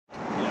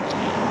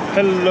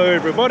Hello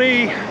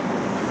everybody,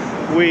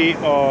 we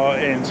are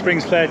in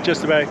Springs Flat,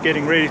 just about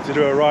getting ready to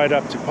do a ride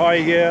up to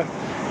Paihia,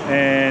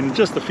 and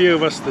just a few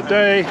of us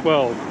today.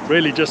 Well,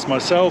 really just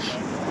myself,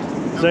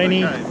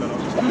 Zany,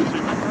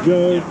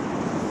 Joe.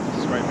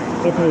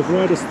 Upper's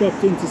rider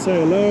stopped in to say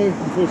hello.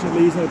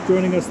 Unfortunately he's not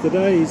joining us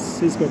today,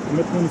 he's got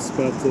commitments,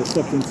 but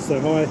stopped in to say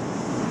hi.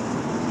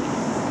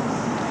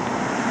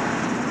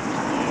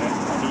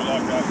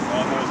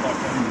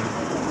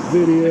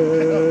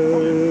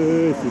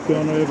 Video, if you've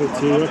gone over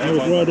to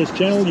Upper's Rider's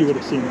channel, you would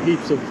have seen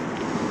heaps of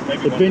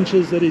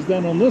adventures that he's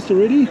done on this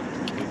already.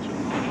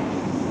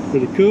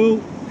 Pretty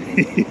cool.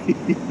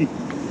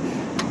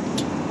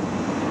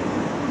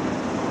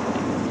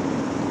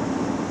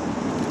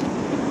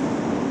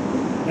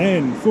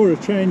 And for a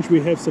change we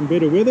have some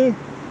better weather,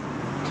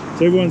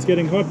 so everyone's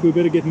getting hot, we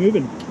better get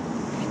moving.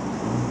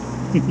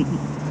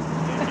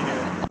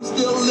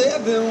 Still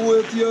living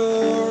with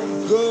your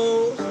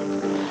ghost,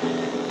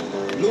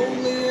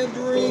 lonely and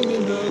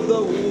dreaming of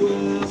the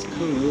West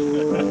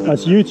Coast.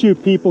 Us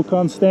YouTube people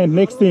can't stand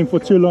next to him for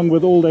too long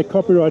with all that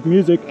copyright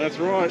music. That's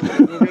right,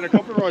 we'll get a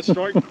copyright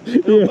strike.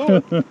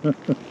 Yeah.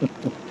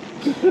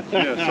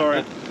 Yeah,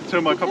 sorry,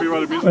 turn my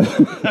copyrighted music.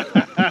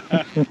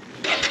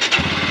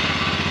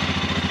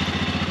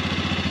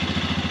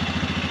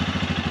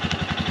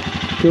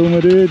 Cool, my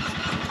dudes.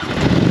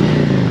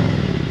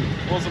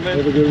 Awesome, man.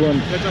 Have a good one.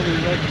 Catch up with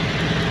you, mate.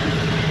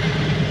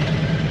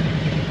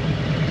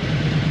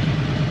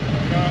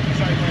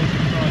 Same way,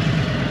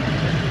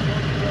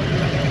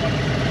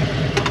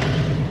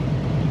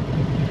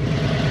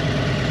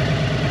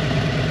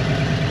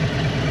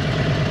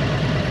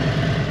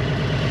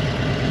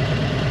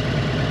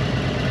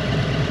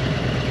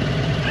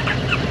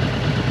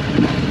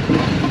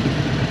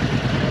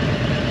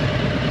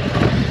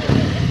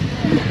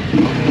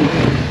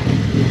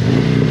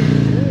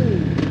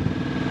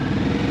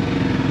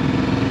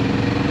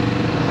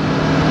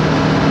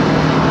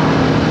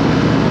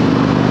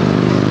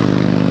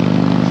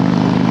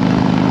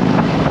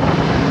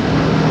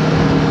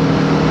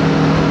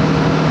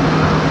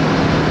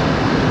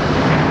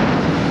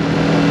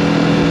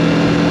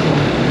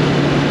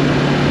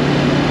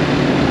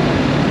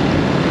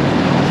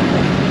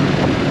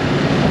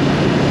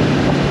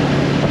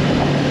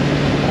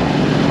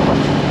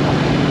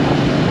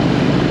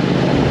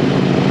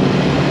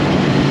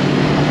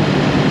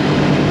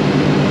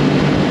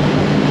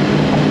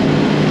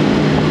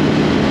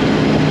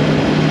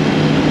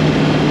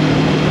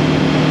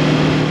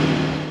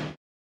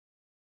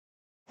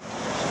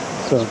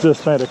 So I've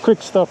just made a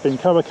quick stop in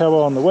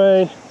Kawasaki on the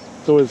way.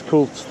 It's always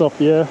cool to stop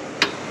here.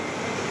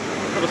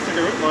 got a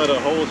cigarette lighter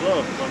hole as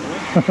well, by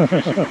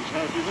the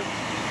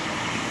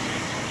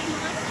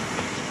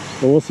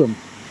way. Awesome.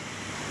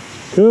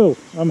 Cool.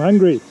 I'm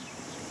hungry.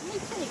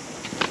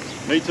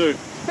 Me too.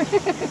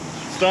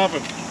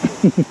 Starving.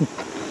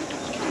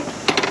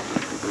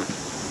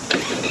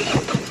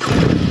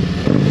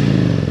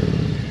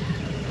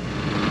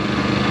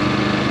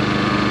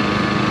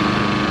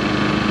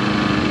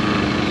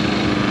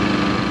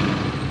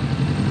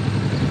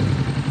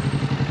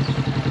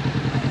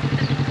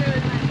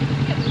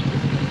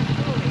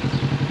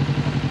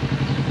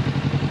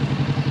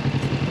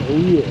 Oh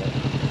yeah.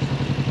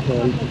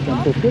 Sorry to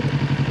jump off it.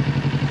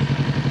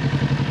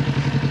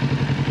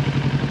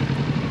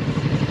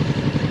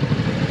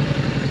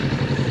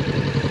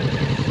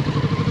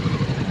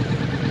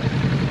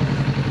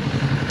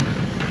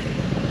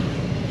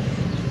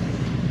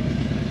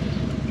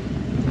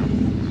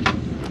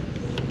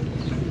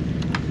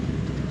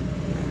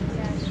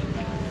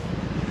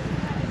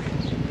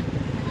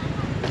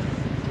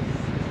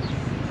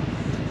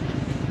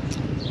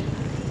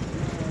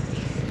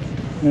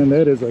 And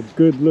that is a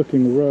good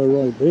looking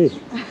row right there.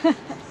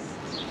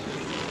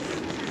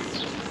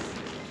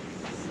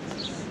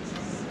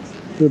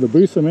 Do the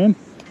booster, man.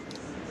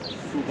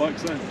 Cool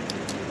bikes, eh?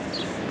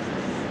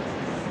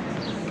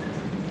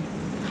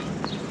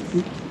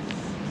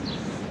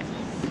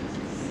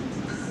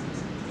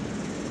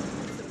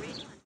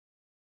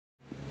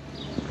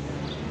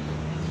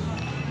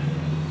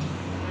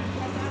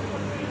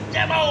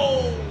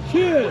 Demo!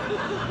 Shit!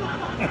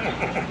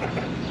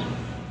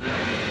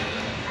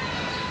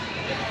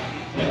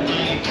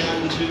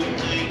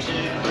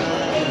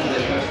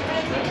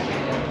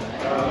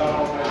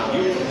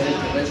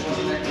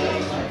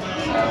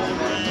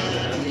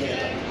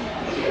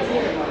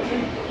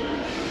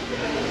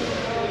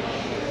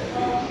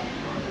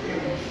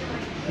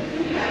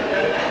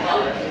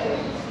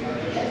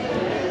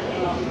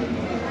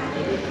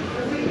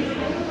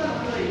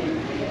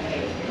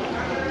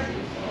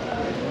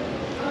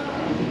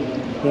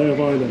 Bay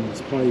of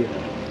Islands, Paihia.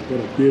 What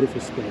a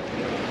beautiful spot.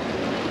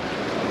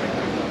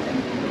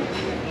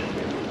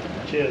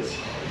 Cheers.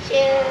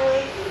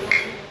 Cheers.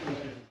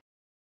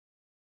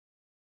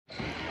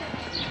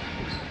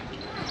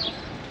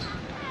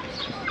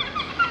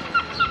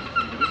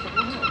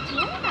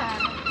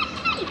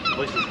 At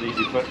least it's an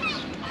easy fix.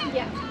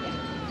 Yeah.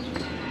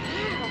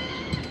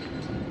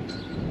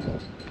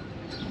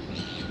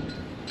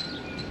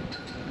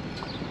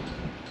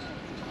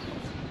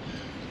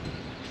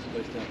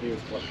 place down here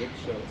is quite good,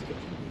 Charlotte's Kitchen.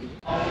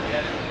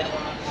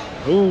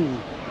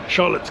 Oh,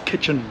 Charlotte's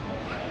Kitchen.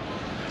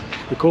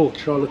 They're called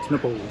Charlotte's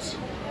Nipples.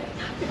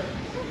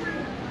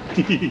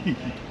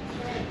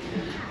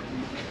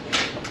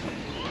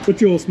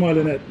 What you all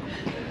smiling at?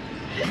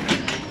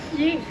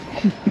 You.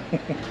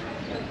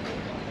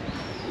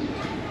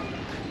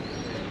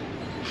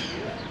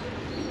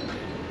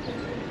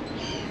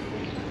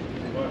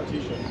 Buy a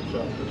t-shirt from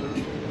Charlotte's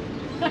Kitchen.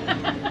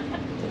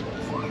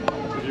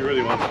 If you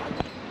really want it.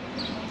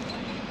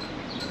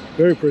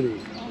 Very pretty.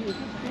 I'm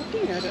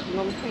looking at it and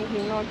I'm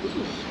thinking, my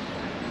goodness.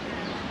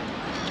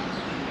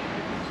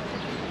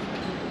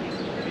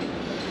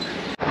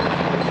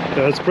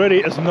 That's pretty.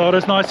 It's not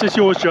as nice as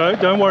yours, Joe.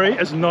 Don't worry,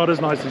 it's not as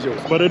nice as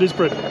yours, but it is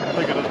pretty. I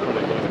think it is pretty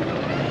good.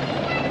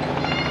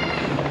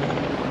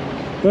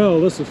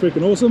 Well, this is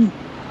freaking awesome.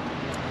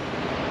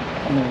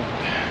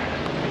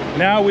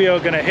 Now we are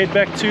going to head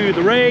back to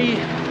the Ray.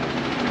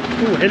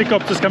 Ooh,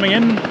 helicopter's coming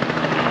in.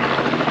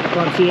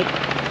 Can't see it.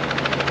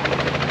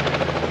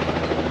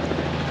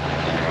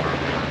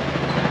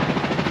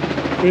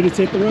 Ready to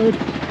take the road?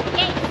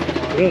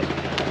 Yes.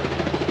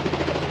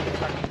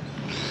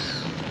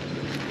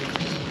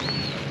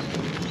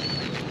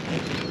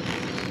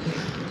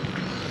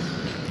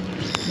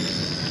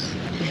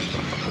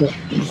 Good. Yeah,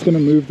 I'm just going to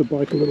move the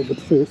bike a little bit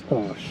first.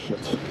 Oh shit.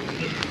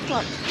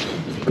 What?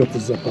 Got the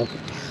zip up.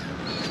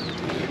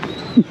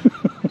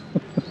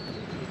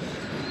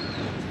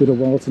 It's been a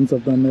while since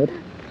I've done that.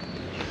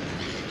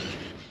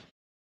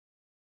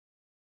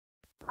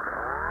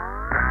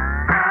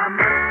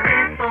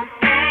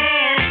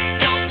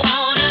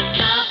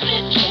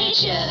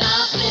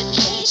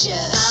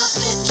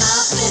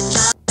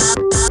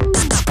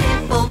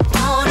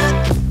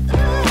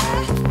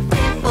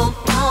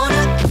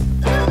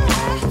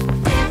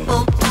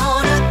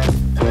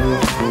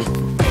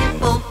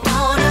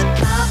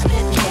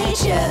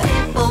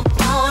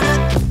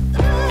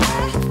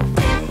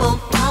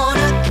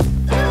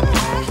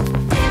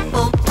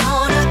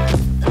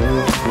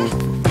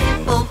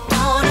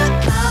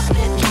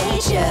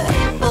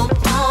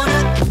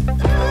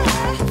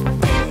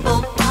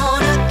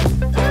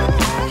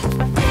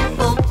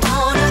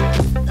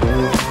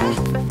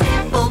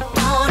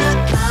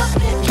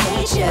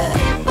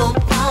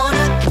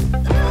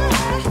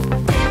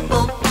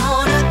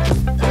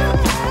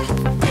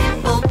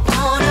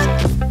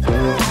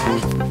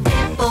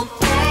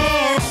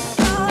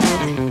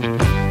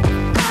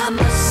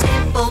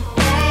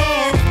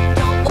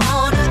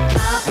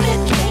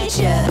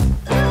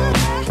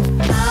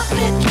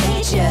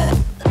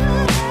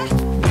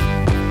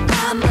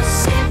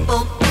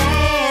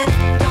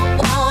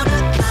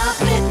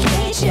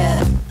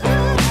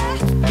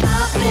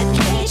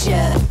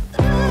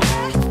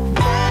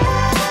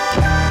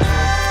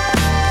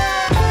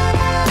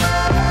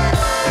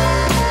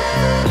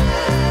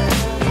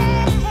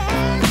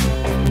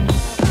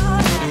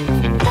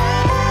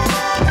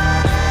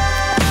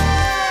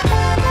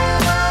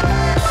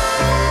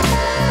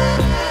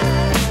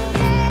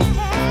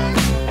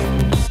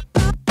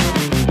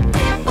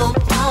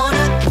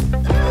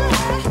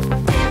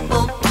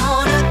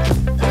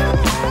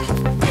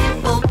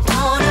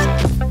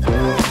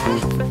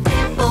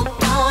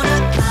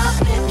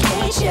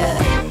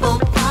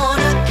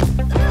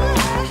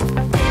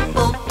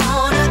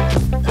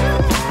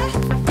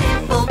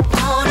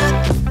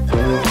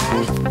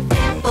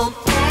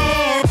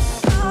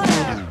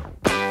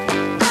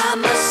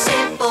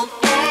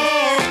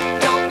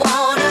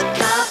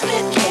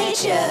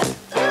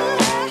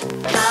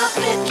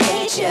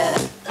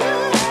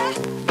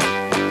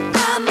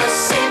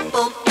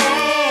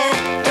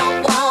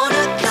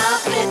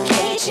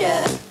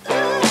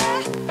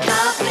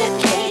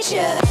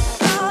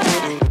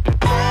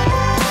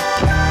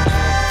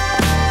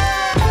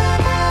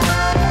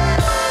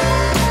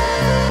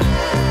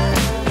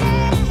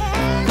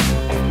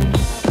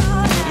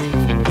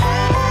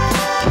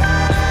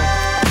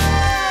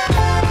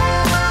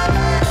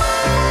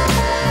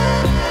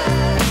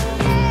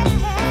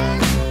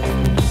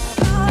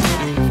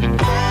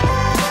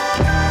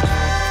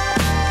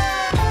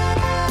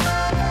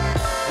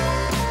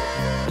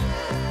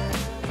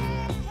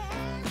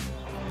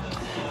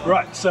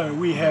 Right, so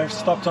we have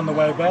stopped on the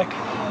way back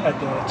at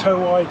the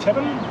Towai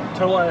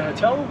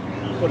Hotel.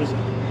 What is it?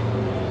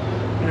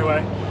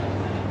 Anyway,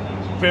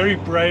 very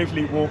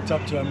bravely walked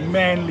up to a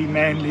manly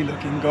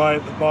looking guy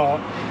at the bar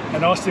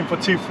and asked him for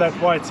 2 flat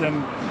whites,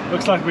 and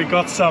looks like we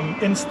got some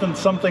instant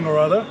something or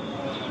other.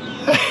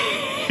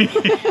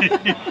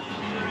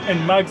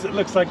 And mugs it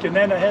looks like your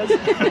nana has.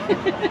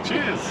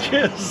 Cheers!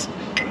 Cheers!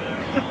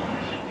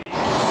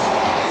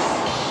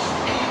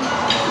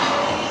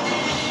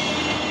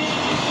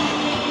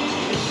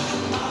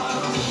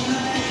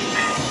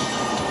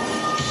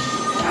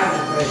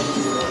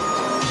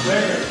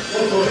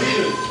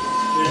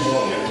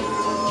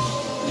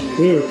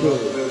 Very cool.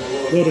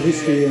 A lot of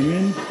history here,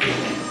 man.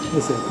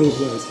 That's a cool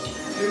place.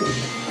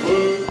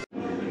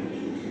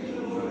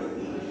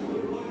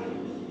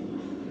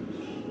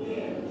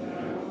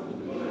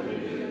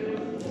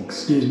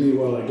 Excuse me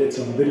while I get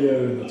some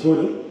video in the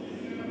toilet.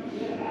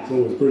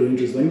 Always pretty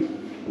interesting.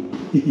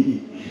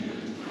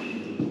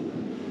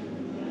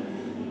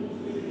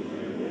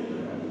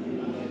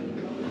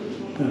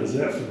 How's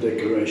that for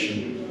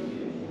decoration?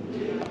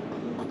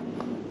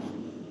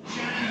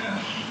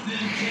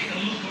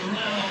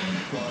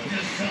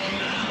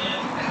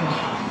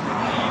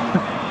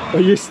 Are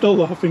you still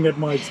laughing at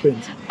my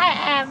expense? I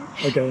am.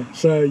 Okay,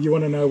 so you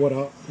want to know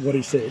what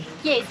he said?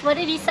 Yes, what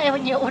did he say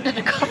when you ordered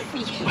a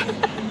coffee?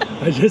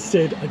 I just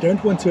said, I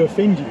don't want to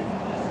offend you,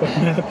 but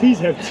may I please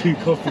have 2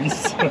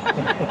 coffees?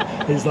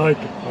 He's like,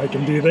 I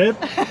can do that.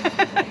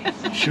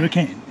 Sure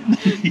can.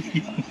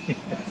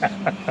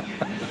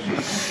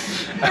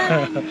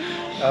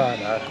 Oh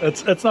no,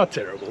 it's not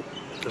terrible.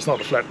 It's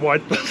not a flat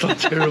white, but it's not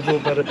terrible,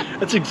 but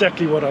it's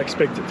exactly what I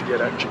expected to get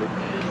actually.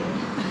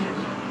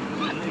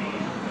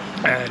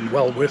 And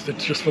well worth it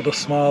just for the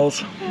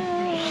smiles.